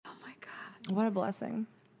What a blessing.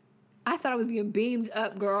 I thought I was being beamed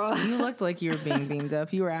up, girl. You looked like you were being beamed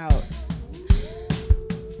up. You were out.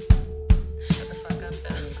 Shut the fuck up,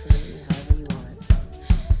 then. However you want.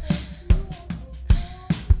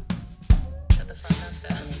 Shut the fuck up,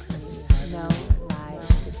 then. No lies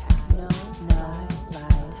detected. No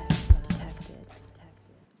lies detected.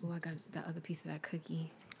 Oh, I got that other piece of that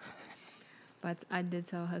cookie. But I did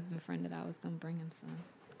tell husband friend that I was going to bring him some.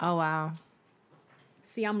 Oh, wow.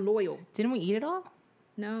 See, I'm loyal. Didn't we eat it all?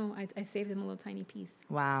 No, I saved him a little tiny piece.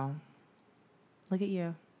 Wow. Look at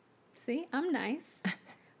you. See, I'm nice.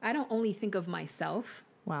 I don't only think of myself.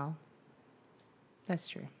 Wow. That's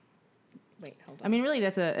true. Wait, hold on. I mean, really,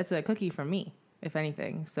 it's a cookie from me, if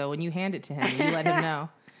anything. So when you hand it to him, you let him know.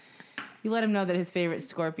 You let him know that his favorite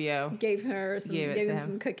Scorpio. Gave him to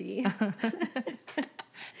some cookie.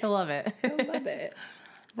 He'll love it. I love it.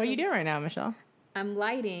 What are you doing right now, Michelle? I'm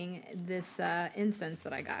lighting this incense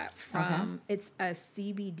that I got from, It's a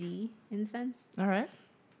CBD incense, All right.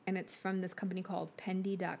 and it's from this company called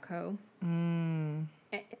Pendy.co.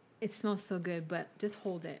 It smells so good, but just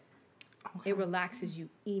hold it. Okay. It relaxes you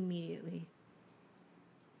immediately.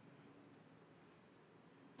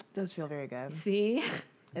 It does feel very good. See?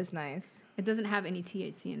 It's nice. It doesn't have any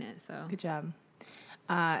THC in it, so. Good job.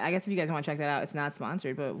 I guess if you guys want to check that out, it's not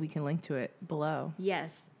sponsored, but we can link to it below.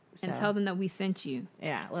 Yes. And So. tell them that we sent you.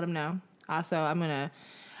 Yeah, let them know. Also, I'm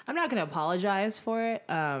not gonna apologize for it.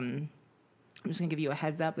 I'm just gonna give you a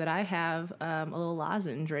heads up that I have a little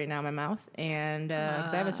lozenge right now in my mouth, and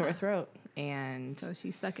because I have a sore throat, and So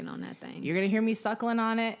she's sucking on that thing. you're gonna hear me suckling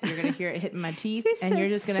on it. You're gonna hear it hitting my teeth, She and you're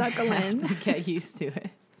said just gonna suckling. have to get used to it.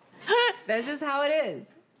 That's just how it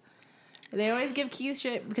is. They always give Keith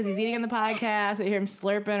shit because he's eating on the podcast. Or you hear him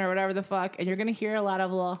slurping or whatever the fuck, and you're gonna hear a lot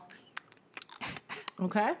of little.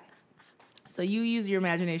 Okay. So you use your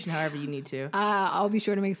imagination however you need to. I'll be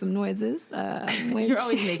sure to make some noises. You're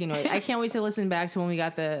always making noise. I can't wait to listen back to when we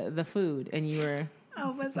got the food and you were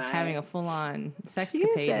was having a full on She sexcapade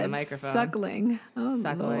in the said microphone. Suckling. Oh,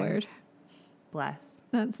 Suckling. Lord. Bless.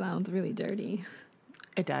 That sounds really dirty.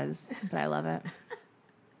 It does, but I love it.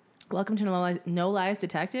 Welcome to No Lies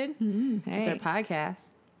Detected. It's our Hey. podcast.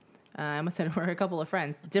 I almost said we're a couple of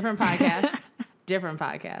friends. Different podcast. Different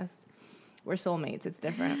podcast. We're soulmates. It's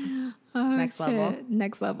different. Oh, next level.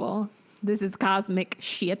 Next level. This is cosmic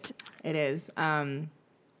shit. It is.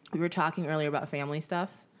 We were talking earlier about family stuff,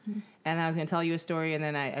 and I was going to tell you a story, and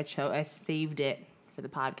then I saved it for the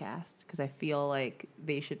podcast because I feel like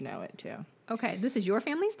they should know it too. Okay, this is your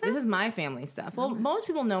family stuff? This is my family stuff. Well, most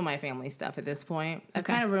people know my family stuff at this point. I've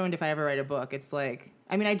kind of ruined if I ever write a book. It's like,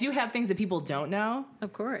 I mean, I do have things that people don't know,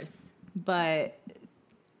 Of course. but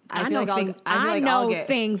I feel know, like I I'll know get.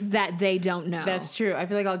 things that they don't know. That's true. I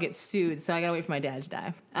feel like I'll get sued, so I gotta wait for my dad to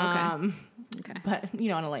die. Okay. But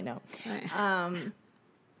on a light note. All right.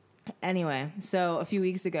 Anyway, so a few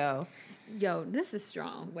weeks ago, Yo, this is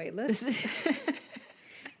strong. Wait, let's...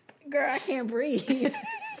 Girl, I can't breathe. Wait,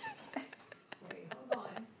 hold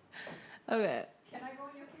on. okay, Can I go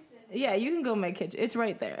in your kitchen? yeah, you can go in my kitchen. It's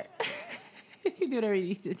right there. You can do whatever you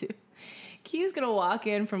need to do. Key's gonna walk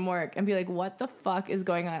in from work and be like, "What the fuck is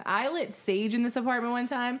going on?" I lit sage in this apartment one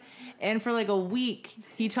time, and for like a week,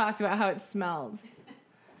 he talked about how it smelled.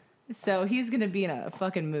 So he's gonna be in a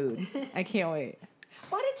fucking mood. I can't wait.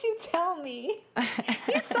 Why did you tell me?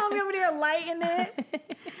 You saw me over there lighting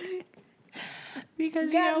it.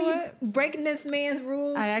 Because Got you know me what? breaking this man's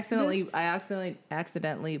rules. I accidentally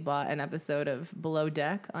bought an episode of Below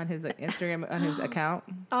Deck on his Instagram on his account.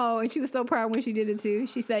 Oh, and she was so proud when she did it too.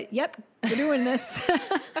 She said, "Yep, we're doing this."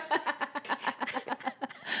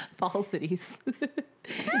 Falsities.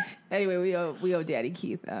 Anyway, we owe Daddy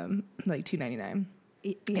Keith like $2.99.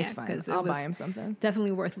 It's fine. 'cause it I'll was buy him something.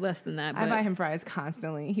 Definitely worth less than that. I But buy him fries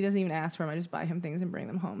constantly. He doesn't even ask for them. I just buy him things and bring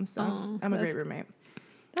them home. So I'm a great roommate.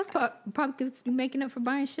 that's probably because you're making up for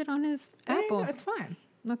buying shit on his Apple. It's fine.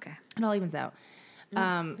 Okay. It all evens out.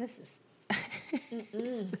 This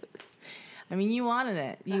is. I mean, you wanted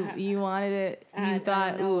it. You wanted it. You I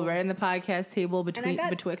thought, know. ooh, right in the podcast table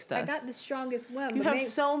betwixt us. I got the strongest one. You but have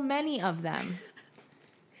so many of them.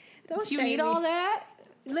 don't Do you shame need me. all that?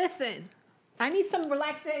 Listen, I need some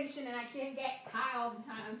relaxation, and I can't get high all the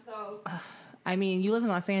time. So I mean, you live in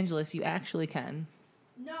Los Angeles. You actually can.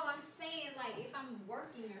 no, I'm saying like if I'm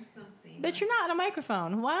working or something. But you're not on a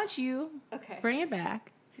microphone. Why don't you Okay. bring it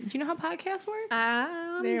back? Do you know how podcasts work?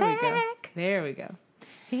 I'm There back. we go. There we go.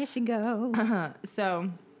 Here she goes. So,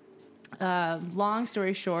 long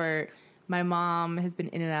story short, my mom has been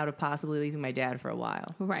in and out of possibly leaving my dad for a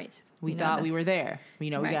while. Right. We You know, thought we that's- were there. You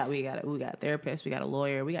know, Right. we got a therapist, we got a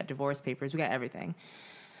lawyer, we got divorce papers, we got everything.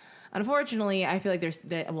 Unfortunately, I feel like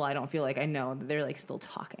well, I don't feel like, I know that they're like still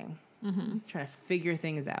talking. Trying to figure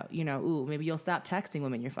things out. You know, ooh, maybe you'll stop texting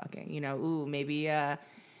women you're fucking. You know, ooh, maybe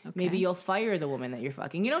you'll fire the woman that you're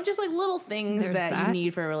fucking. You know, just like little things that you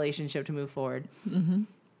need for a relationship to move forward.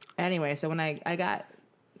 Anyway, so when I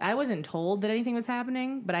wasn't told that anything was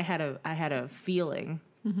happening, but I had a feeling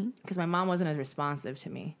because my mom wasn't as responsive to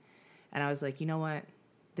me, and I was like, you know what,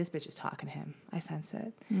 this bitch is talking to him. I sense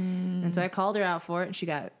it, and so I called her out for it, and she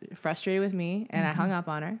got frustrated with me, and I hung up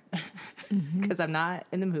on her because I'm not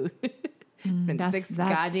in the mood. It's been 6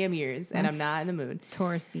 goddamn years, and I'm not in the mood.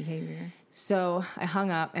 Taurus behavior. So I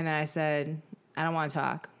hung up, and then I said, I don't want to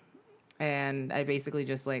talk. And I basically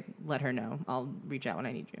just like let her know I'll reach out when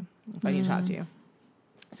I need you, if I need to talk to you.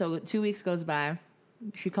 So 2 weeks goes by.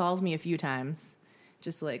 She calls me a few times,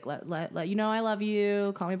 just like let you know I love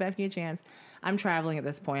you. Call me back if you need a chance. I'm traveling at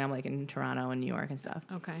this point. I'm like in Toronto and New York and stuff.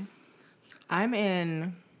 Okay. I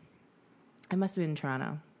must have been in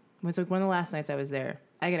Toronto. It was like one of the last nights I was there.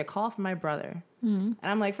 I get a call from my brother. And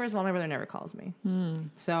I'm like, first of all, my brother never calls me.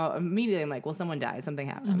 So immediately I'm like, well, someone died. Something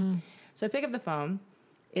happened. So I pick up the phone.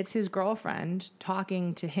 It's his girlfriend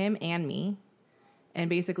talking to him and me and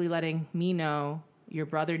basically letting me know your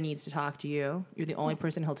brother needs to talk to you. You're the only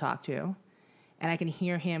person he'll talk to. And I can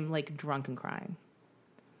hear him like drunk and crying.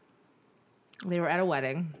 They were at a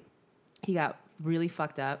wedding. He got really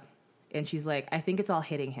fucked up. And she's like, I think it's all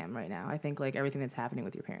hitting him right now. I think like everything that's happening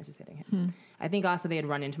with your parents is hitting him. I think also they had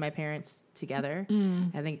run into my parents together.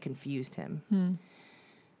 I think it confused him.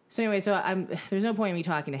 So anyway, there's no point in me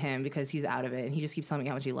talking to him because he's out of it. And he just keeps telling me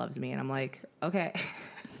how much he loves me. And I'm like, okay,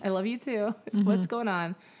 I love you too. What's going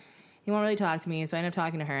on? He won't really talk to me. So I end up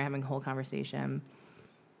talking to her, having a whole conversation.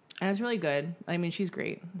 And it's really good. I mean, she's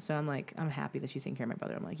great. So I'm like, I'm happy that she's taking care of my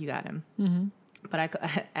brother. I'm like, you got him.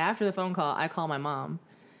 But after the phone call, I call my mom.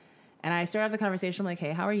 And I start off the conversation. I'm like,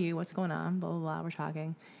 hey, how are you? What's going on? Blah, blah, blah. We're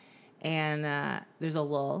talking. And there's a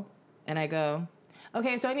lull. And I go,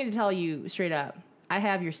 okay, so I need to tell you straight up. I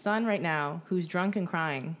have your son right now who's drunk and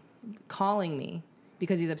crying, calling me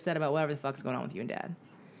because he's upset about whatever the fuck's going on with you and dad.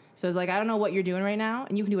 So it's like, I don't know what you're doing right now,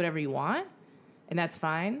 and you can do whatever you want, and that's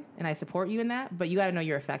fine, and I support you in that, but you got to know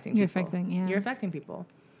you're affecting people. You're affecting people.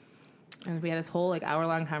 And we had this whole like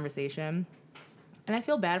hour-long conversation, and I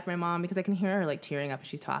feel bad for my mom because I can hear her like tearing up as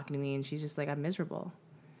she's talking to me, and she's just like, I'm miserable.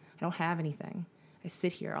 I don't have anything. I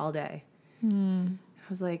sit here all day. I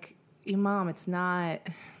was like, your mom, it's not...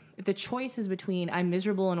 If the choice is between I'm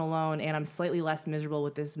miserable and alone and I'm slightly less miserable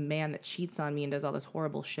with this man that cheats on me and does all this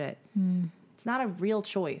horrible shit, it's not a real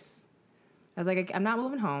choice. I was like, I'm not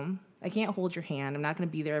moving home. I can't hold your hand. I'm not going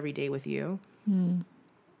to be there every day with you.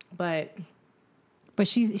 But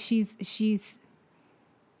she's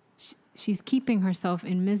keeping herself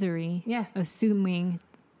in misery, assuming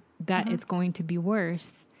that it's going to be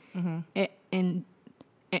worse. And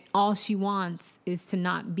all she wants is to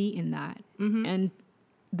not be in that. And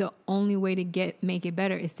the only way to make it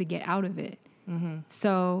better is to get out of it.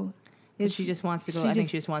 So she just wants to go. I think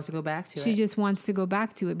she just wants to go back to it. She just wants to go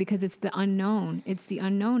back to it because it's the unknown. It's the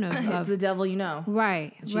unknown of it's the devil, you know.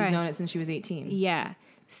 Right. She's known it since she was 18. Yeah.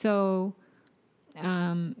 So,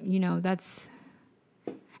 you know, that's,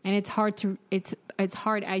 and it's hard to it's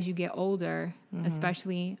hard as you get older,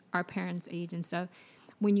 especially our parents' age and stuff.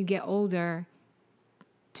 When you get older,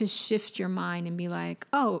 to shift your mind and be like,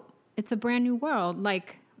 oh, it's a brand new world.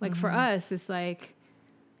 Like for us, it's like,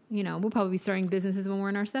 you know, we'll probably be starting businesses when we're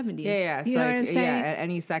in our 70s. Yeah. You know what I'm saying? Yeah, at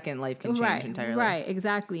any second, life can change entirely. Right,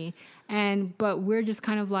 exactly. But we're just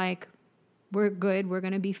kind of like, we're good. We're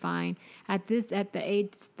going to be fine. At the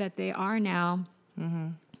age that they are now,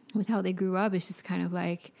 with how they grew up, it's just kind of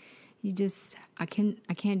like, I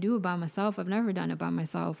can't do it by myself. I've never done it by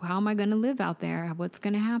myself. How am I going to live out there? What's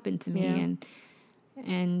going to happen to me? Yeah.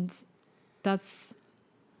 And that's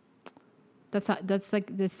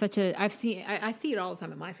like, there's such a, I see it all the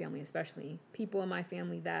time in my family, especially people in my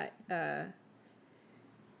family that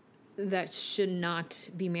should not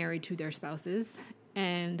be married to their spouses.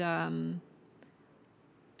 And,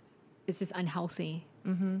 it's just unhealthy.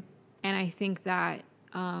 And I think that,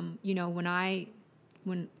 you know, when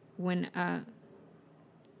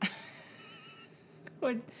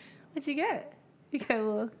what'd you get? You got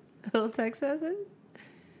a little text message?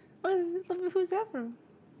 Who's that from?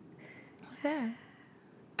 What's that?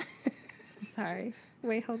 I'm sorry.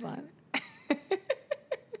 Wait, hold on.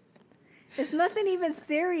 It's nothing even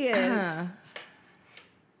serious. I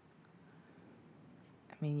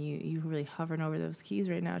mean, you really hovering over those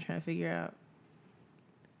keys right now, trying to figure out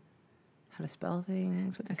how to spell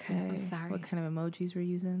things, what to say. I'm sorry. What kind of emojis we're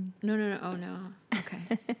using. No. Oh, no.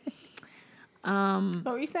 Okay.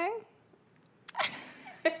 What were you saying?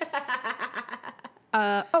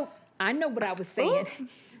 I know what I was saying.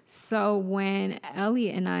 So when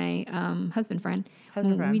Elliot and I, husband friend,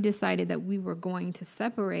 we decided that we were going to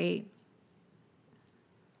separate,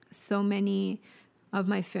 so many of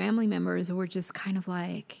my family members were just kind of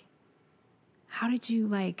like, how did you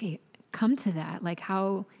like come to that? Like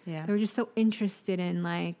how they were just so interested in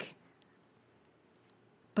like,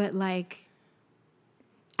 but like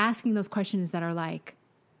asking those questions that are like,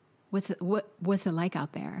 what's it like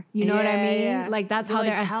out there? You know what I mean? Yeah. Like that's how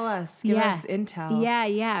they're tell us, give us intel.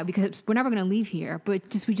 Yeah, because we're never gonna leave here, but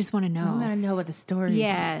we just want to know. I want to know what the story is.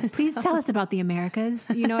 Yeah, please tell us about the Americas.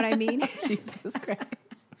 You know what I mean? Jesus Christ.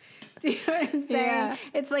 Do you know what I'm saying? Yeah.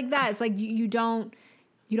 It's like that. It's like you don't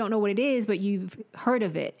know what it is, but you've heard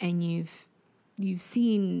of it and you've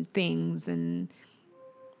seen things and.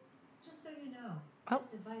 Just so you know, this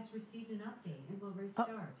device received an update and will restart.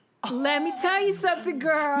 Let me tell you something,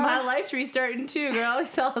 girl. My life's restarting too, girl.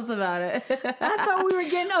 Tell us about it. I thought we were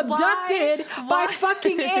getting abducted by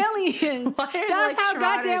fucking aliens. That's how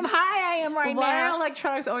goddamn high I am right Why now. are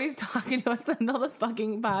electronics always talking to us in the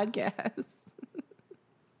fucking podcast?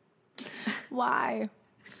 Why?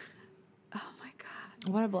 Oh my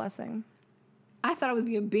God. What a blessing. I thought I was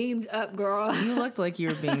being beamed up, girl. You looked like you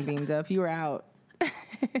were being beamed up. You were out.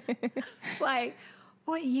 It's like,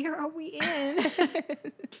 what year are we in?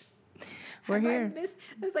 We're here.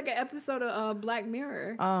 It's like an episode of Black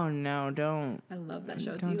Mirror. Oh, no, don't. I love that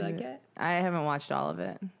show. Do you like it? I haven't watched all of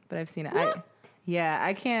it, but I've seen it. What?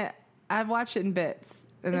 I can't. I've watched it in bits.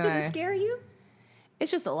 And Does then it scare you? It's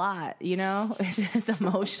just a lot, you know? It's just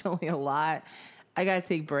emotionally a lot. I gotta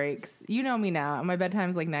take breaks. You know me now. My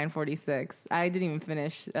bedtime's like 9:46. I didn't even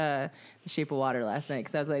finish The Shape of Water last night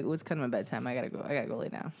because I was like, "What's kind of my bedtime? I gotta go lay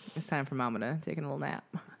down. It's time for Mama to take a little nap."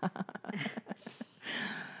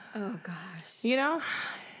 Oh gosh. You know,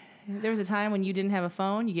 there was a time when you didn't have a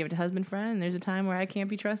phone. You gave it to husband friend. And there's a time where I can't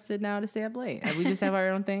be trusted now to stay up late. We just have our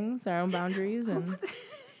own things, our own boundaries, and.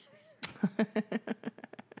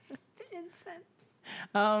 Incense.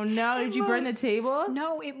 Oh no! Did you burn the table?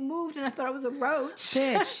 No, it moved, and I thought it was a roach.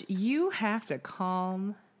 Bitch, you have to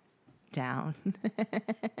calm down.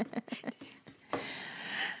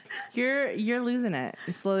 You're losing it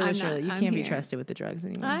slowly but surely. You can't be trusted with the drugs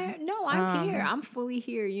anymore. I'm here. I'm fully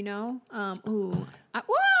here. You know.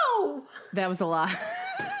 Whoa! That was a lot.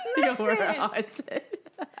 You were haunted.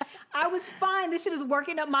 I was fine. This shit is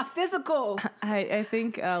working up my physical. I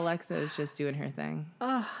think Alexa is just doing her thing.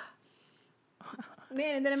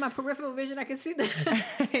 Man, and then in my peripheral vision, I can see the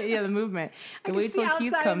Yeah, the movement. can Wait till see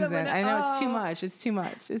Keith outside comes of the in. window. I know it's too Oh. much. It's too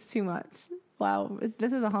much. It's too much. Wow,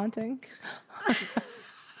 this is a haunting.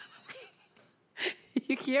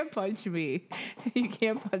 You can't punch me. You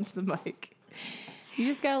can't punch the mic. You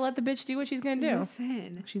just gotta let the bitch do what she's gonna do.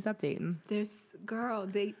 Listen, She's updating. there's girl.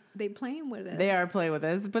 They playing with us. They are playing with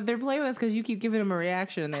us, but they're playing with us because you keep giving them a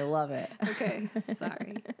reaction and they love it. Okay,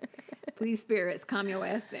 sorry. Please, spirits, calm your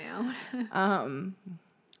ass down.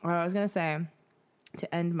 What I was gonna say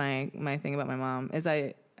to end my thing about my mom is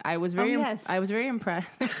I was very yes. I was very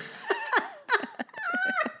impressed.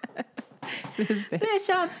 This bitch. Bitch,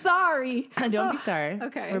 I'm sorry. Don't be sorry.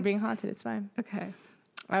 okay. We're being haunted. It's fine. Okay.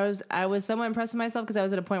 I was somewhat impressed with myself because I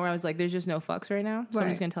was at a point where I was like, "There's just no fucks right now." So I'm Right.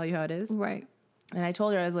 just gonna tell you how it is. Right. And I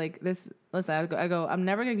told her, I was like, listen, I go, I'm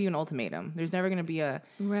never going to give you an ultimatum. There's never going to be a,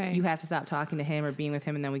 Right. you have to stop talking to him or being with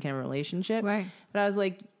him and then we can have a relationship. Right. But I was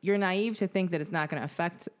like, you're naive to think that it's not going to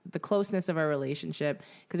affect the closeness of our relationship.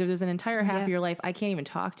 Because if there's an entire half Yep. of your life I can't even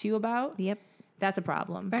talk to you about, Yep. that's a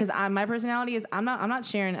problem. Right. Because my personality is, I'm not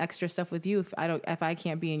sharing extra stuff with you if I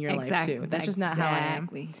can't be in your life too. That's just not how I am.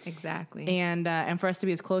 Exactly. And for us to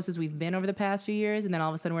be as close as we've been over the past few years, and then all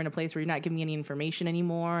of a sudden we're in a place where you're not giving me any information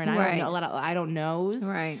anymore, and I don't Right. know a lot of I don't knows.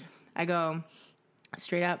 Right. I go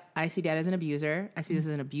straight up. I see Dad as an abuser. I see this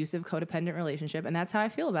as an abusive, codependent relationship, and that's how I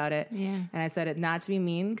feel about it. Yeah. And I said it not to be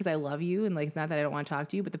mean because I love you, and like it's not that I don't want to talk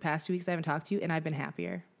to you, but the past 2 weeks I haven't talked to you, and I've been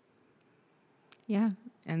happier. Yeah.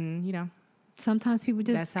 And you know, Sometimes people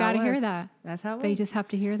just that's how gotta it hear was. that. That's how it They was. just have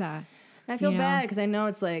to hear that. And I feel you know? bad because I know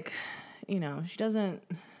it's like, you know, she doesn't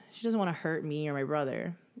want to hurt me or my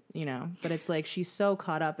brother, you know, but it's like she's so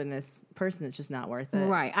caught up in this person that's just not worth it.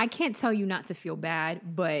 Right. I can't tell you not to feel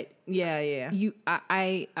bad, but Yeah.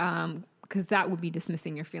 because that would be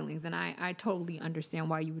dismissing your feelings, and I totally understand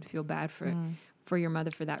why you would feel bad for your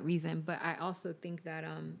mother for that reason. But I also think that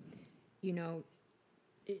you know,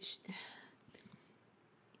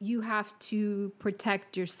 you have to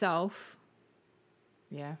protect yourself.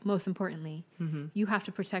 Yeah. Most importantly, you have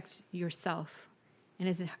to protect yourself, and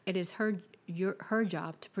it is her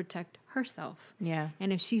job to protect herself. Yeah.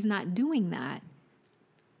 And if she's not doing that,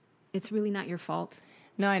 it's really not your fault.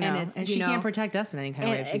 No, I know. And it's, And you she know, can't protect us in any kind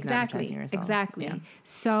of way if she's not protecting herself. Exactly. Yeah.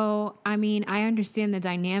 So, I mean, I understand the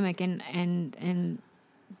dynamic and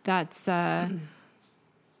that's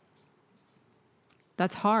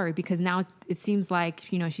hard because now it seems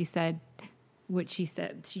like, you know, she said what she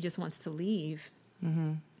said. She just wants to leave.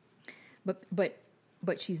 Mm-hmm.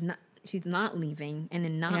 But she's not leaving. And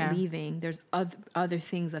in not leaving, there's other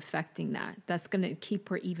things affecting that. That's going to keep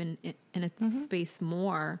her even in a space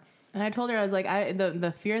more. And I told her, I was like,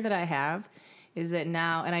 the fear that I have is that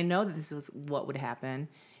now, and I know that this is what would happen,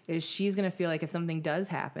 is she's going to feel like if something does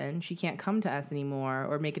happen, she can't come to us anymore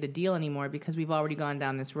or make it a deal anymore because we've already gone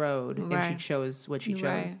down this road and she chose what she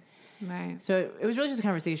chose. Right. So it was really just a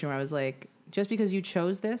conversation where I was like, just because you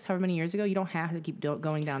chose this however many years ago, you don't have to keep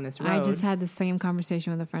going down this road. I just had the same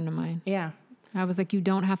conversation with a friend of mine. Yeah. I was like, you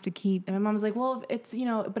don't have to keep. And my mom was like, well, it's, you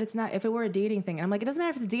know, but it's not, if it were a dating thing. And I'm like, it doesn't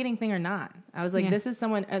matter if it's a dating thing or not. I was like, this is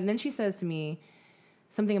someone. And then she says to me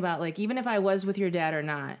something about like, even if I was with your dad or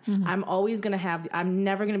not, I'm always going to I'm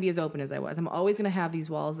never going to be as open as I was. I'm always going to have these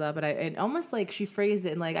walls up. But it almost like she phrased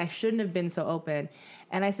it and like, I shouldn't have been so open.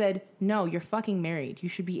 And I said, no, you're fucking married. You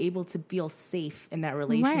should be able to feel safe in that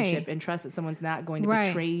relationship and trust that someone's not going to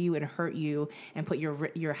betray you and hurt you and put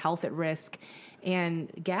your health at risk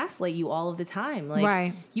and gaslight you all of the time.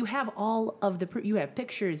 Like you have all of you have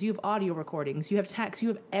pictures, you have audio recordings, you have text, you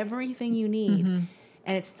have everything you need.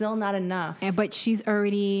 And it's still not enough. But she's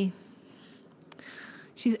already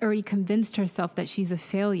convinced herself that she's a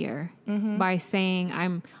failure by saying,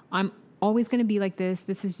 I'm always going to be like this.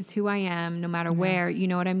 This is just who I am, no matter where. You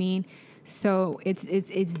know what I mean? So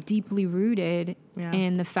it's deeply rooted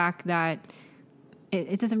in the fact that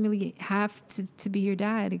it doesn't really have to be your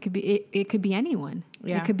dad. It could be anyone.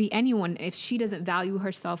 Yeah. It could be anyone. If she doesn't value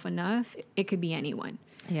herself enough, it could be anyone.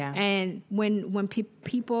 Yeah. And when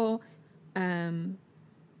people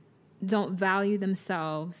don't value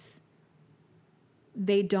themselves,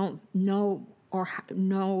 they don't know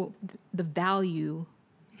know the value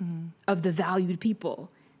of the valued people.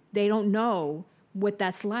 They don't know what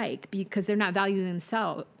that's like because they're not valuing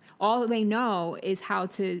themselves. All they know is how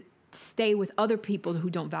to stay with other people who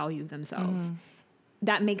don't value themselves.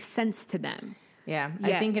 That makes sense to them. Yeah.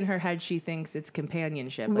 I think in her head she thinks it's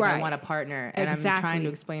companionship. Like I want a partner. And I'm trying to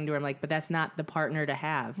explain to her, I'm like, but that's not the partner to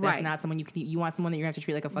have. That's not someone you want someone that you're going to have to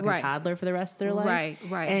treat like a fucking toddler for the rest of their life.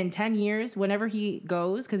 Right. And in 10 years, whenever he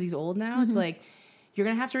goes, because he's old now, it's like, you're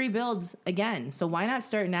going to have to rebuild again. So why not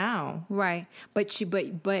start now? Right. But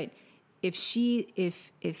if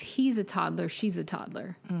he's a toddler, she's a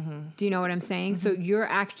toddler. Do you know what I'm saying? So you're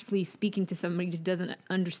actually speaking to somebody who doesn't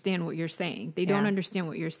understand what you're saying. They don't understand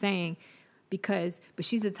what you're saying but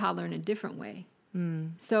she's a toddler in a different way.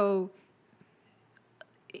 So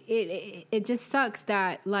it just sucks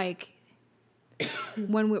that like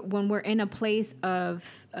when we're in a place of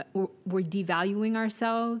we're devaluing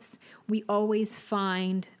ourselves, we always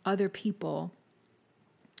find other people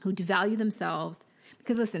who devalue themselves.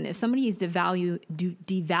 Because listen, if somebody is devaluing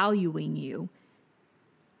you,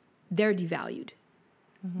 they're devalued.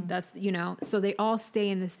 That's, so they all stay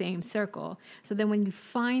in the same circle. So then when you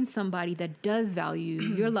find somebody that does value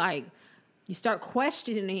you, you're like, you start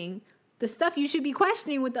questioning the stuff you should be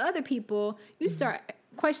questioning with the other people. You start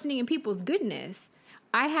questioning in people's goodness.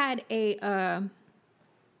 I had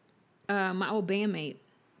my old bandmate.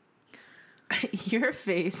 Your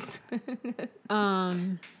face.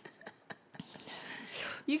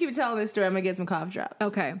 You keep telling this story. I'm gonna get some cough drops.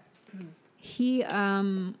 Okay. He's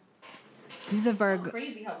a Virgo.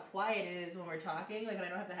 Crazy how quiet it is when we're talking. Like when I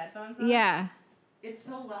don't have the headphones on. Yeah. It's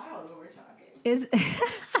so loud when we're talking.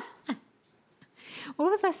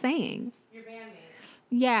 What was I saying? Your bandmate.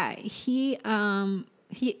 Yeah, he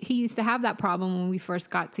used to have that problem when we first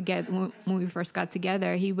got together. When we first got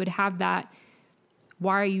together, he would have that.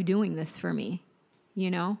 Why are you doing this for me?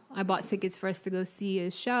 I bought tickets for us to go see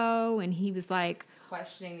his show, and he was like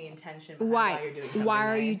questioning the intention behind why you're doing something. Why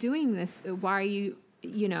are you doing this? Why are you,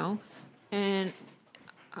 And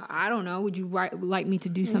I don't know. Would you like me to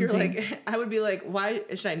do something? I would be like, why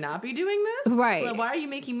should I not be doing this? Right. Like, why are you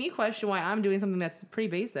making me question why I'm doing something that's pretty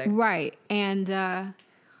basic? Right. And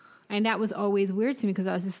that was always weird to me because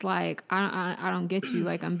I was just like, I don't get you.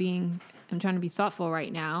 Like I'm trying to be thoughtful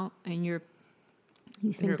right now, and you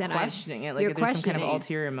think you're that questioning it, like if there's some kind of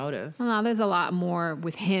ulterior motive. Well, no, there's a lot more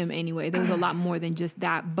with him anyway. There was a lot more than just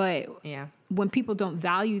that. But when people don't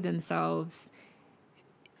value themselves,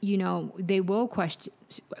 they will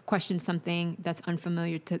question something that's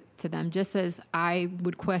unfamiliar to them, just as I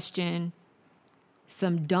would question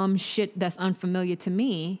some dumb shit that's unfamiliar to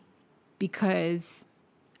me because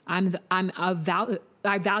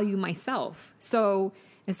I value myself. So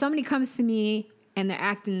if somebody comes to me and they're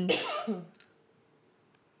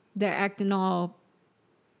acting all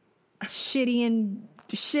shitty and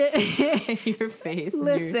shit. Your face.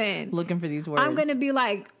 Listen, you're looking for these words. I'm gonna be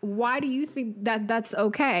like, why do you think that that's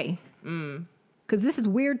okay? Because this is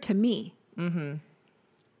weird to me. Mm-hmm.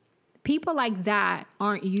 People like that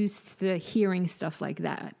aren't used to hearing stuff like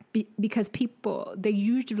that because they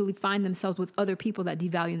usually find themselves with other people that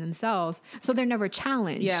devalue themselves, so they're never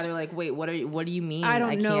challenged. Yeah, they're like, wait, what do you mean? I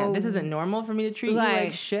don't know. Can't. This isn't normal for me to treat you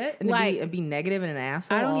like shit and to be negative and an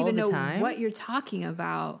asshole. I don't all even the know time. what you're talking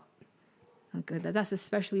about. Oh, good. That's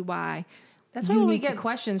especially why. That's why when we get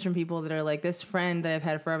questions from people that are like, this friend that I've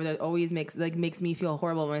had forever that always makes me feel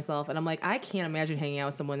horrible about myself, and I'm like, I can't imagine hanging out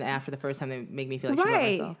with someone that after the first time they make me feel like shit about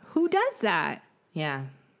myself. Who does that? Yeah,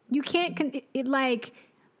 you can't. It like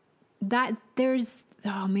that. There's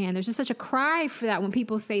just such a cry for that when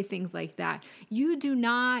people say things like that. You do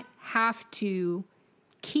not have to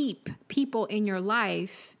keep people in your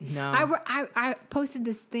life. No, I posted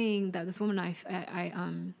this thing that this woman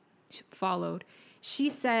I followed. She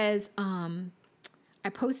says, I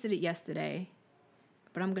posted it yesterday,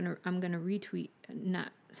 but I'm gonna retweet.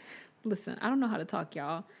 Listen, I don't know how to talk,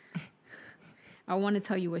 y'all. I want to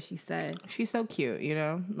tell you what she said. She's so cute,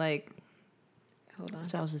 like. Hold on.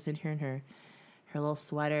 So I was just in here in her little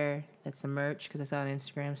sweater. That's the merch because I saw an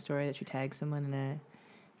Instagram story that she tagged someone and it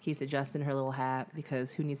keeps adjusting her little hat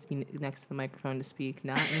because who needs to be next to the microphone to speak?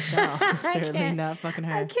 Not Michelle. Certainly not fucking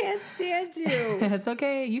her. I can't stand you. It's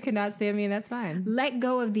okay. You cannot stand me and that's fine. Let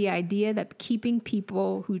go of the idea that keeping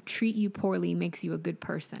people who treat you poorly makes you a good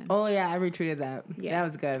person. Oh, yeah. I retweeted that. Yeah. That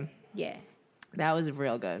was good. Yeah. That was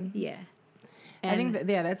real good. Yeah. I think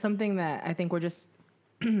that's something that I think we're just...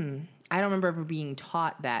 I don't remember ever being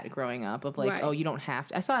taught that growing up of like, right. Oh, you don't have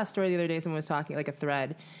to. I saw a story the other day. Someone was talking, like a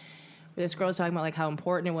thread. This girl was talking about like how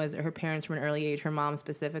important it was that her parents from an early age, her mom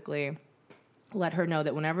specifically, let her know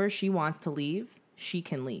that whenever she wants to leave, she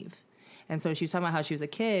can leave. And so she was talking about how she was a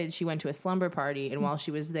kid, she went to a slumber party, and while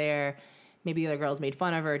she was there, maybe the other girls made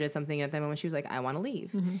fun of her, did something at them, and when she was like, I want to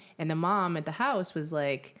leave. Mm-hmm. And the mom at the house was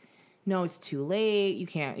like, no, it's too late, you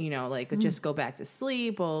can't, just go back to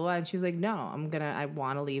sleep, blah, blah, blah. And she was like, no, I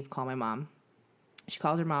want to leave, call my mom. She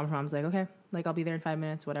calls her mom, her mom's like, okay, like I'll be there in 5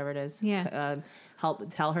 minutes, whatever it is. Yeah.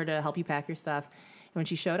 Tell her to help you pack your stuff. And when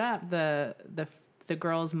she showed up, the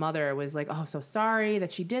girl's mother was like, oh, so sorry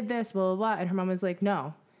that she did this, blah, blah, blah. And her mom was like,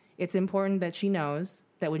 no, it's important that she knows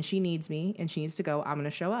that when she needs me and she needs to go, I'm going to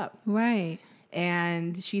show up. Right.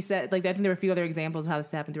 And she said, like, I think there were a few other examples of how this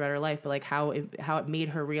happened throughout her life, but like how it made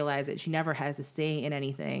her realize that she never has to say in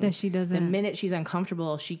anything. That she doesn't. The minute she's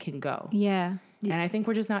uncomfortable, she can go. Yeah. And I think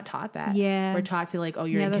we're just not taught that. Yeah. We're taught to like, oh,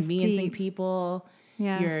 you're inconveniencing people.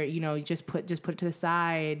 Yeah. You're, just put it to the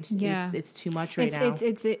side. Yeah. It's too much now.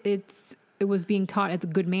 It was being taught as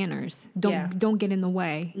good manners. Don't get in the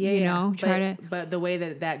way. Yeah. Try to. But the way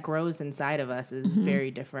that grows inside of us is very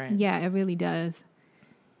different. Yeah, it really does.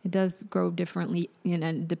 It does grow differently,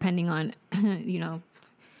 and depending on,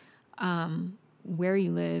 where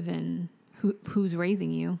you live and who's raising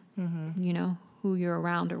you, who you're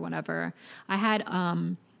around or whatever. I had,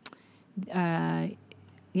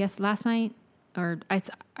 last night, or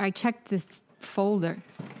I checked this folder.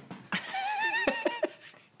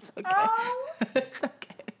 It's okay. Oh. It's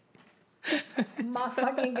okay. My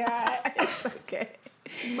fucking God. It's okay.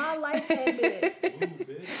 My life ended.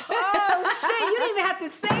 Oh shit! You didn't even have to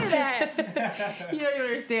say that. You don't even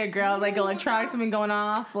understand, girl. Like electronics have been going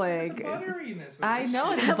off. Like the butteriness. I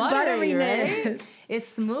know it's buttery, right? It's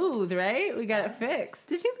smooth, right? We got it fixed.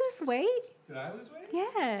 Did you lose weight? Did I lose weight?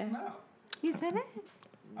 Yeah. No. You said it.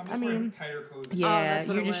 I'm just wearing tighter clothes. Yeah, that's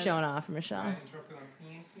what you're it just was. showing off, Michelle. I interrupted on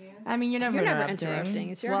pants. I mean, you're never interrupting.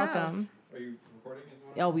 It's your Welcome. Are you recording as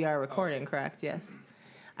well? Oh, we are recording, correct? Yes.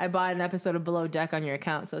 I bought an episode of Below Deck on your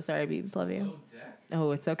account, so sorry, Beebs. Love you. Below Deck?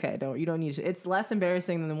 Oh, it's okay. You don't need to. It's less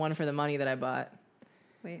embarrassing than the one for the money that I bought.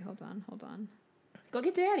 Wait, hold on. Go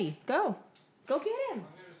get Daddy. Go get him. I'm gonna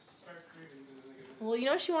start creating this.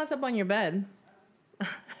 Well, she wants up on your bed.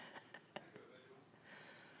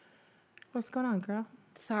 What's going on, girl?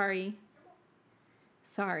 Sorry.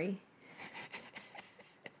 I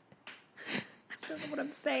don't know what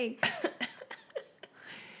I'm saying.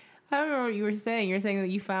 I don't know what you were saying. You were saying that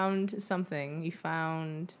you found something. You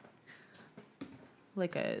found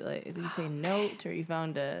did you say note or you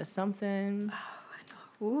found something? Oh, I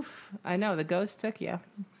know. Oof. I know the ghost took you.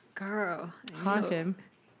 Girl. Haunted.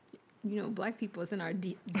 Black people is in our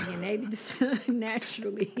DNA to just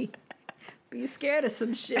naturally be scared of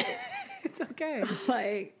some shit. It's okay.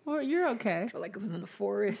 Like, well, you're okay. I feel like I was in the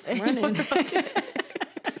forest running.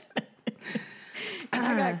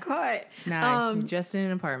 I got caught. Nah, just in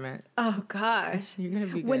an apartment. Oh gosh. You're gonna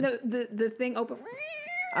be good. When the thing opened.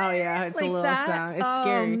 Oh yeah, it's like a little that? sound. It's Oh,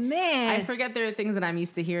 scary. man. I forget there are things that I'm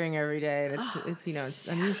used to hearing every day, and it's it's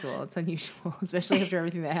unusual. It's unusual, especially after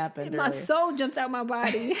everything that happened. My earlier. soul jumps out my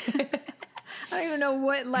body. I don't even know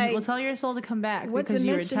what like. Well, tell your soul to come back what because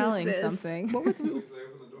you were dimension is telling this? something. What was? Because I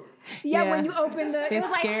opened the door. Yeah, Yeah. when you open the. It was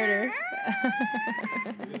like, scared her. It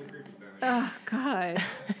is a creepy sound. Oh God.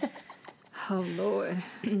 Oh Lord.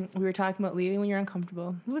 We were talking about leaving when you're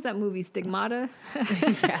uncomfortable. What was that movie? Stigmata.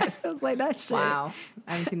 Yes. I was like that shit. Wow.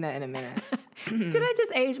 I haven't seen that in a minute. Did I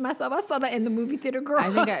just age myself? I saw that in the movie theater, girl.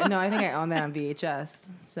 I think I own that on VHS.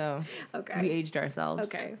 So Okay. we aged ourselves.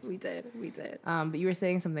 Okay, we did. But you were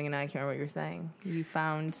saying something, and I can't remember what you were saying. You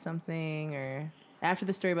found something, or after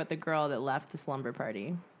the story about the girl that left the slumber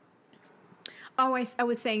party. Oh, I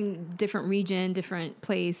was saying different region, different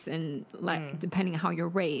place, and like depending on how you're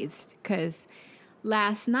raised. Because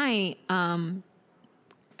last night, one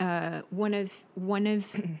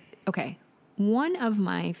of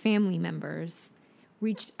my family members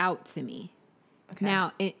reached out to me. Okay.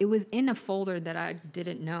 Now it was in a folder that I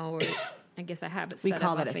didn't know, or I guess I have it. We set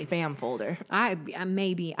call up that on a Facebook. spam folder. I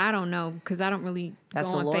maybe I don't know because I don't really That's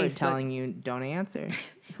go the on Lord Facebook. telling you don't answer.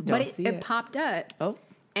 Don't But see it popped up. Oh,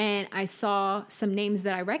 And I saw some names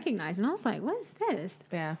that I recognized, and I was like, what is this?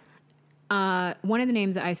 yeah. One of the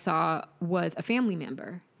names that I saw was a family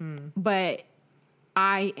member. But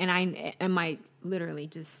I my literally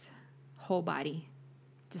just whole body,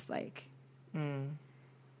 just like.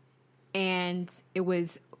 And it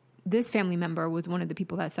was, this family member was one of the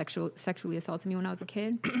people that sexually assaulted me when I was a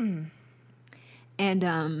kid.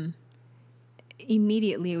 And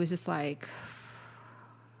immediately it was just like,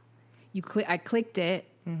 I clicked it,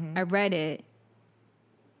 I read it,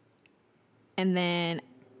 and then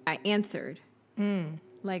I answered.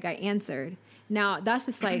 Like I answered. Now that's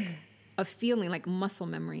just like a feeling, like muscle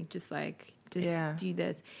memory, just do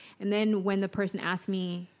this. And then when the person asked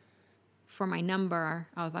me for my number,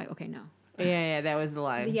 I was like, okay, no. Yeah, that was the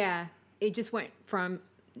line. Yeah, it just went from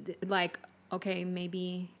like, okay,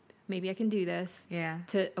 maybe I can do this. Yeah.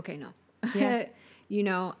 To okay, no. Yeah. You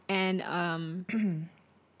know, and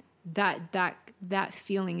that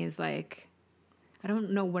feeling is like, I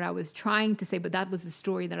don't know what I was trying to say, but that was the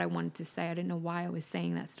story that I wanted to say. I didn't know why I was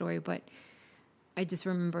saying that story, but I just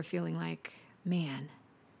remember feeling like, man,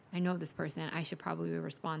 I know this person. I should probably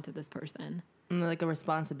respond to this person. Like a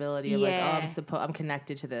responsibility of Yeah. like, oh, I'm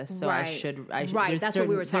connected to this, so Right. I should. Right, there's that's what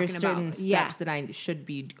we were talking there's certain about. steps Yeah. that I should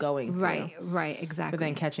be going through. Right, exactly. But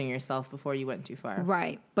then catching yourself before you went too far.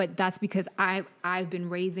 Right, but that's because I've been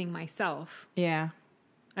raising myself. Yeah.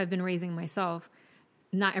 I've been raising myself.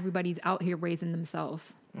 Not everybody's out here raising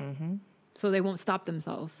themselves. So they won't stop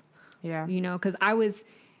themselves. Yeah. You know, because I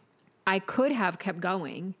could have kept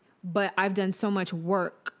going, but I've done so much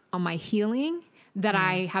work on my healing that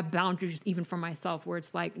I have boundaries even for myself where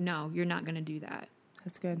it's like, no, you're not going to do that.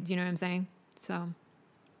 That's good. Do you know what I'm saying? So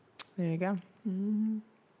There you go. my Do you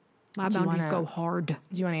boundaries wanna- go hard. Do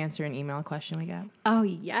you want to answer an email question we got? Oh,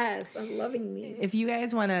 yes. I'm loving these. If you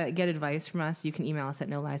guys want to get advice from us, you can email us at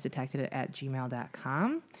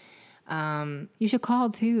noliesdetected@gmail.com. You should call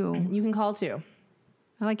too. You can call too.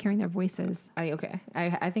 I like hearing their voices.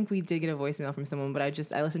 I think we did get a voicemail from someone, but I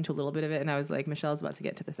listened to a little bit of it and I was like, Michelle's about to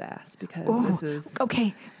get to this ass because this is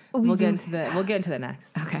Okay. we'll get into the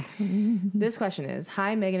next. Okay. This question is,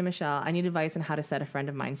 hi Megan and Michelle, I need advice on how to set a friend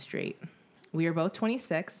of mine straight. We are both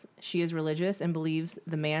 26. She is religious and believes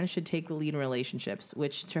the man should take the lead in relationships,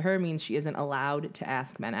 which to her means she isn't allowed to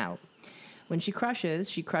ask men out. When she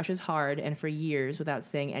crushes hard and for years without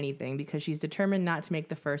saying anything because she's determined not to make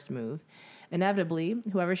the first move. Inevitably,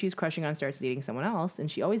 whoever she's crushing on starts dating someone else,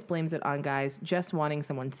 and she always blames it on guys just wanting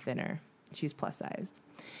someone thinner. She's plus-sized.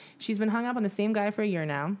 She's been hung up on the same guy for a year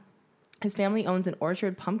now. His family owns an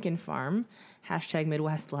orchard pumpkin farm,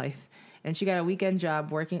 #Midwest life, and she got a weekend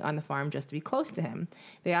job working on the farm just to be close to him.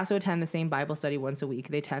 They also attend the same Bible study once a week.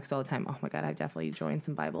 They text all the time. Oh my God, I've definitely joined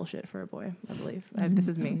some Bible shit for a boy, I believe. This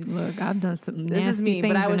is me. Look, I've done some nasty This is me,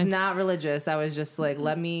 things. but I was not religious. I was just like,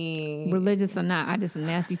 let me... religious or not. I did some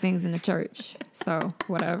nasty things in the church. So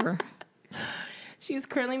whatever. She's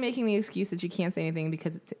currently making the excuse that she can't say anything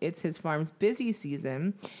because it's his farm's busy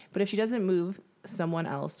season. But if she doesn't move, someone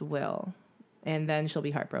else will. And then she'll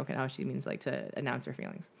be heartbroken. Oh, she means like to announce her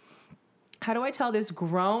feelings. How do I tell this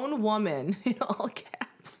grown woman, in all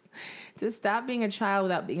caps, to stop being a child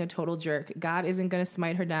without being a total jerk? God isn't going to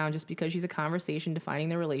smite her down just because she's a conversation defining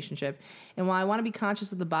their relationship. And while I want to be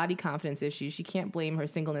conscious of the body confidence issues, she can't blame her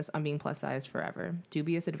singleness on being plus size forever.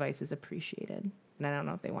 Dubious advice is appreciated. And I don't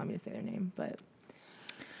know if they want me to say their name, but...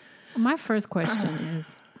 My first question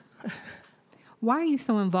is, why are you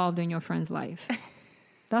so involved in your friend's life?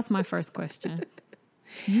 That's my first question.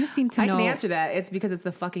 You seem to know. I can answer that. It's because it's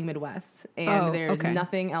the fucking Midwest, and there's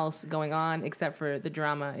nothing else going on except for the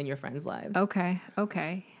drama in your friends' lives. Okay.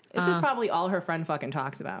 This is probably all her friend fucking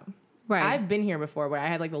talks about. Right. I've been here before where I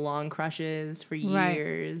had like the long crushes for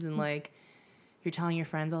years, and like you're telling your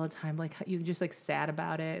friends all the time, like you're just like sad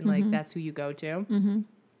about it, and like that's who you go to. Mm-hmm.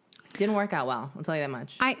 Didn't work out well. I'll tell you that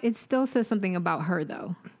much. It still says something about her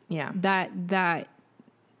though. Yeah. That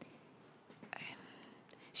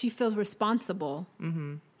she feels responsible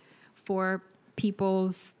for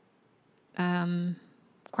people's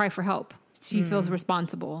cry for help. She feels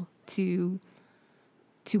responsible to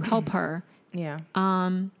help her. Yeah.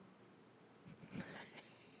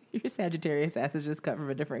 Your Sagittarius ass is just cut from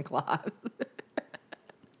a different cloth.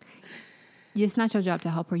 It's not your job to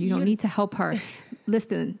help her. You don't need to help her.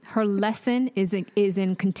 Listen, her lesson is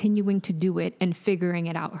in continuing to do it and figuring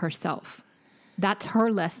it out herself. That's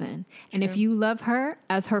her lesson. And if you love her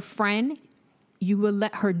as her friend, you will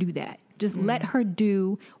let her do that. Just let her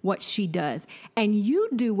do what she does. And you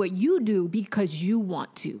do what you do because you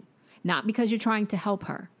want to, not because you're trying to help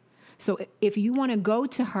her. So if you want to go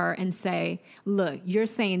to her and say, look, you're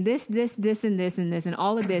saying this, and this, and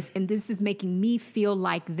all of this, and this is making me feel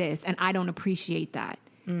like this, and I don't appreciate that.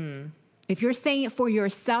 If you're saying it for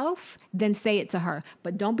yourself, then say it to her.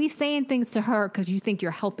 But don't be saying things to her because you think you're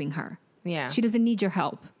helping her. Yeah. She doesn't need your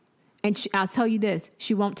help. And I'll tell you this,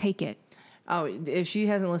 she won't take it. Oh, if she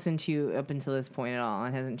hasn't listened to you up until this point at all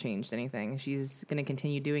and hasn't changed anything, she's going to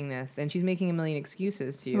continue doing this. And she's making a million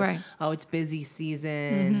excuses to you. Right. Oh, it's busy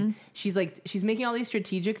season. She's making all these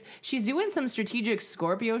she's doing some strategic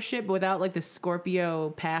Scorpio shit, but without like the Scorpio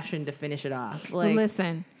passion to finish it off. Like, Well,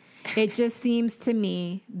 listen, it just seems to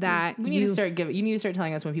me that you need to start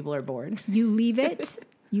telling us when people are bored. You leave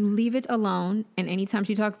it alone. And anytime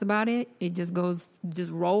she talks about it, it just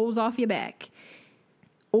rolls off your back.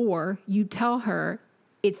 Or you tell her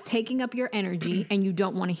it's taking up your energy and you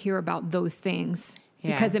don't want to hear about those things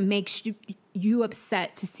because it makes you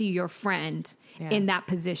upset to see your friend in that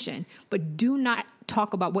position. But do not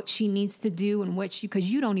talk about what she needs to do and because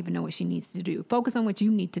you don't even know what she needs to do. Focus on what you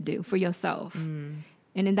need to do for yourself. And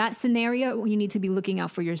in that scenario, you need to be looking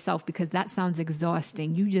out for yourself because that sounds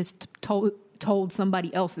exhausting. You just told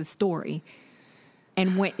somebody else's story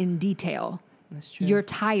and went in detail. That's true. You're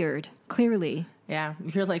tired, clearly. Yeah.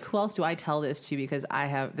 You're like, who else do I tell this to? Because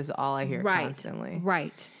this is all I hear constantly.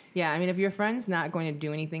 Right. Yeah. I mean, if your friend's not going to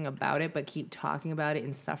do anything about it, but keep talking about it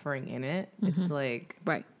and suffering in it, it's like,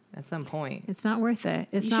 Right. At some point. It's not worth it.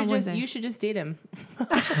 You should just date him.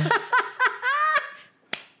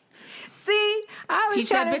 See? I was Teach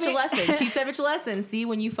that bitch a lesson. Teach that bitch a lesson. See,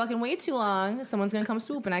 when you fucking wait too long, someone's going to come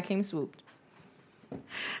swoop, and I came swooped.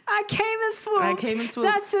 I came and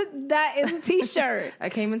swooped. That is a t-shirt. I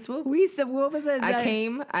came and swooped. We said, what was it?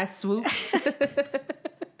 I swooped.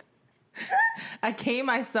 I came,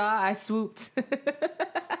 I saw, I swooped.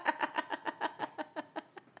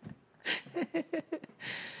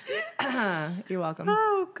 You're welcome.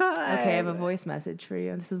 Oh, God. Okay, I have a voice message for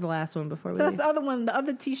you. This is the last one before we That's leave. the other one. The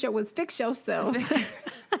other t-shirt was Fix Yourself.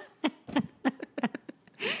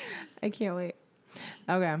 I can't wait.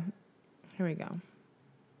 Okay, here we go.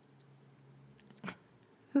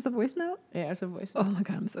 Is this a voice note? Yeah, it's a voice Oh, note. my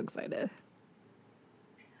God. I'm so excited.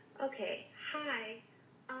 Okay, hi.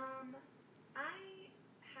 I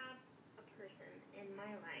have a person in my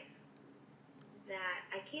life that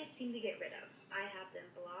I can't seem to get rid of. I have them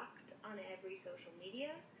blocked on every social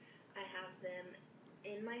media. I have them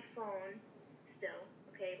in my phone still.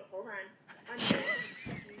 Okay, but hold on. Do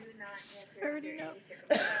not answer already under know. any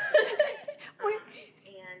circumstances.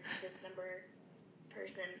 And this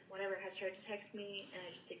person, whatever, has tried to text me, and I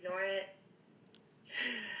just ignore it.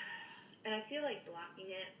 And I feel like blocking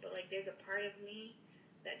it, but like there's a part of me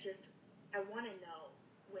that just, I want to know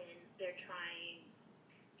when they're trying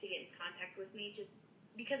to get in contact with me, just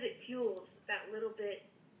because it fuels that little bit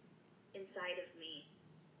inside of me.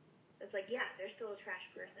 It's like, yeah, they're still a trash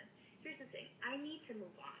person. Here's the thing, I need to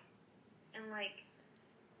move on. And like,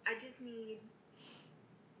 I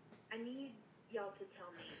need y'all to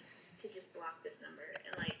tell me to just block this number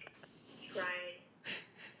and like try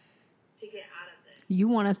to get out of this. You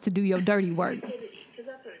want us to do your dirty work. Because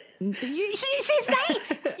that's what it is. She's saying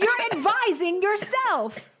you're advising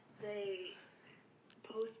yourself. They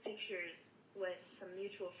post pictures with some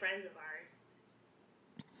mutual friends of ours,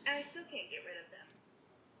 and I still can't get rid of them.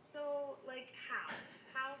 So, like, how?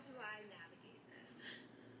 How do I navigate this?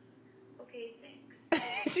 Okay, thanks.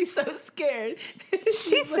 She's so scared.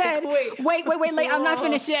 She said, wait, like, I'm not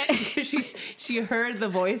finished yet. She heard the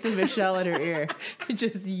voice of Michelle in her ear,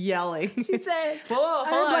 just yelling. She said, whoa,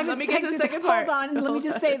 hold on, let me get to the second part. Hold on, let me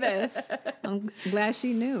just say this. I'm glad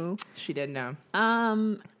she knew. She did know.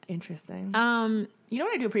 Interesting. You know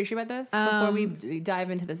what I do appreciate about this? Before we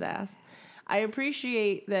dive into this ass, I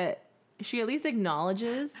appreciate that she at least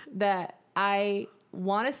acknowledges that I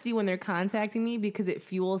want to see when they're contacting me because it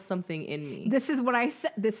fuels something in me. This is what I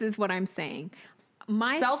said. This is what I'm saying.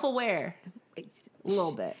 My Self-aware, a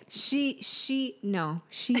little bit. She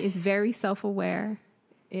is very self-aware.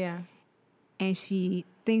 Yeah. And she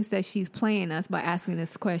thinks that she's playing us by asking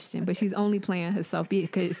this question, but she's only playing herself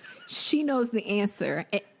because she knows the answer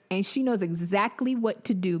and she knows exactly what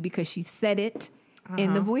to do because she said it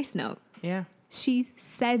in the voice note. Yeah. She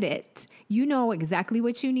said it. You know exactly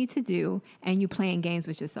what you need to do, and you're playing games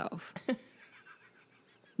with yourself.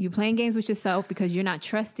 You're playing games with yourself because you're not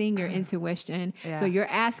trusting your intuition. Yeah. So you're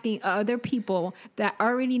asking other people that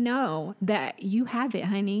already know that you have it,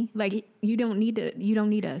 honey. Like, you don't need it. You don't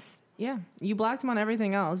need us. Yeah. You blocked them on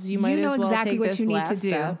everything else. You might know as well exactly take what this you need last to do.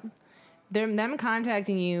 step. Them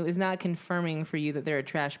contacting you is not confirming for you that they're a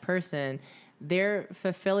trash person. They're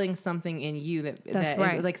fulfilling something in you that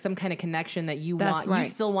right. is like some kind of connection that you That's want. right. You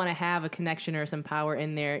still want to have a connection or some power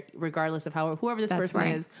in there, regardless of whoever this That's person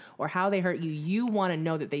right. is or how they hurt you. You want to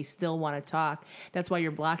know that they still want to talk. That's why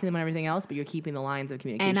you're blocking them on everything else, but you're keeping the lines of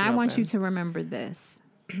communication. And I want open. you to remember this.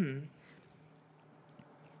 From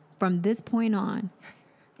this point on,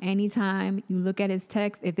 anytime you look at his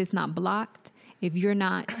text, if it's not blocked, if you're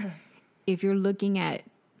looking at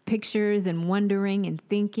pictures and wondering and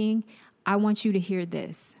thinking, I want you to hear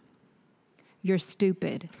this. You're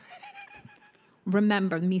stupid.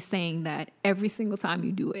 Remember me saying that every single time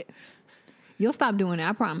you do it. You'll stop doing it,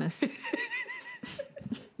 I promise.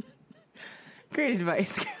 Great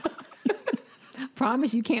advice.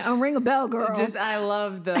 Promise you can't unring a bell, girl. I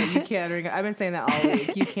love the you can't ring. I've been saying that all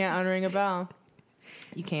week. You can't unring a bell.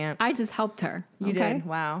 You can't. I just helped her. You okay? did.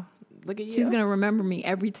 Wow. Look at you. She's going to remember me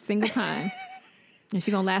every single time. And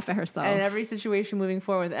she's going to laugh at herself. And every situation moving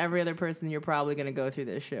forward with every other person you're probably going to go through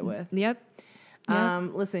this shit with. Yep.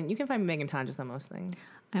 Listen, you can find Megan Tonjes on most things.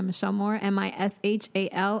 I'm Michelle Moore, MISHALMOORE.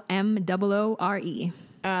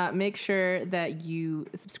 Make sure that you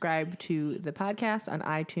subscribe to the podcast on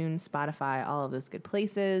iTunes, Spotify, all of those good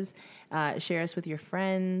places. Share us with your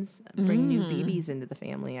friends. Bring new BBs into the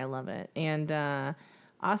family. I love it. And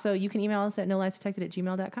also, you can email us at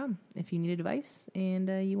noliesdetected@gmail.com if you need advice and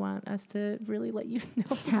you want us to really let you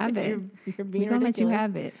know Have it. You're being We're going to let you ridiculous.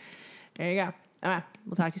 have it. There you go. All right.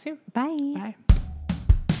 We'll talk to you soon. Bye. Bye.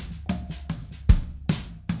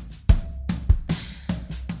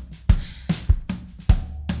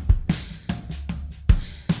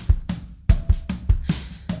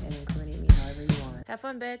 And incriminate me however you want. Have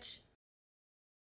fun, bitch.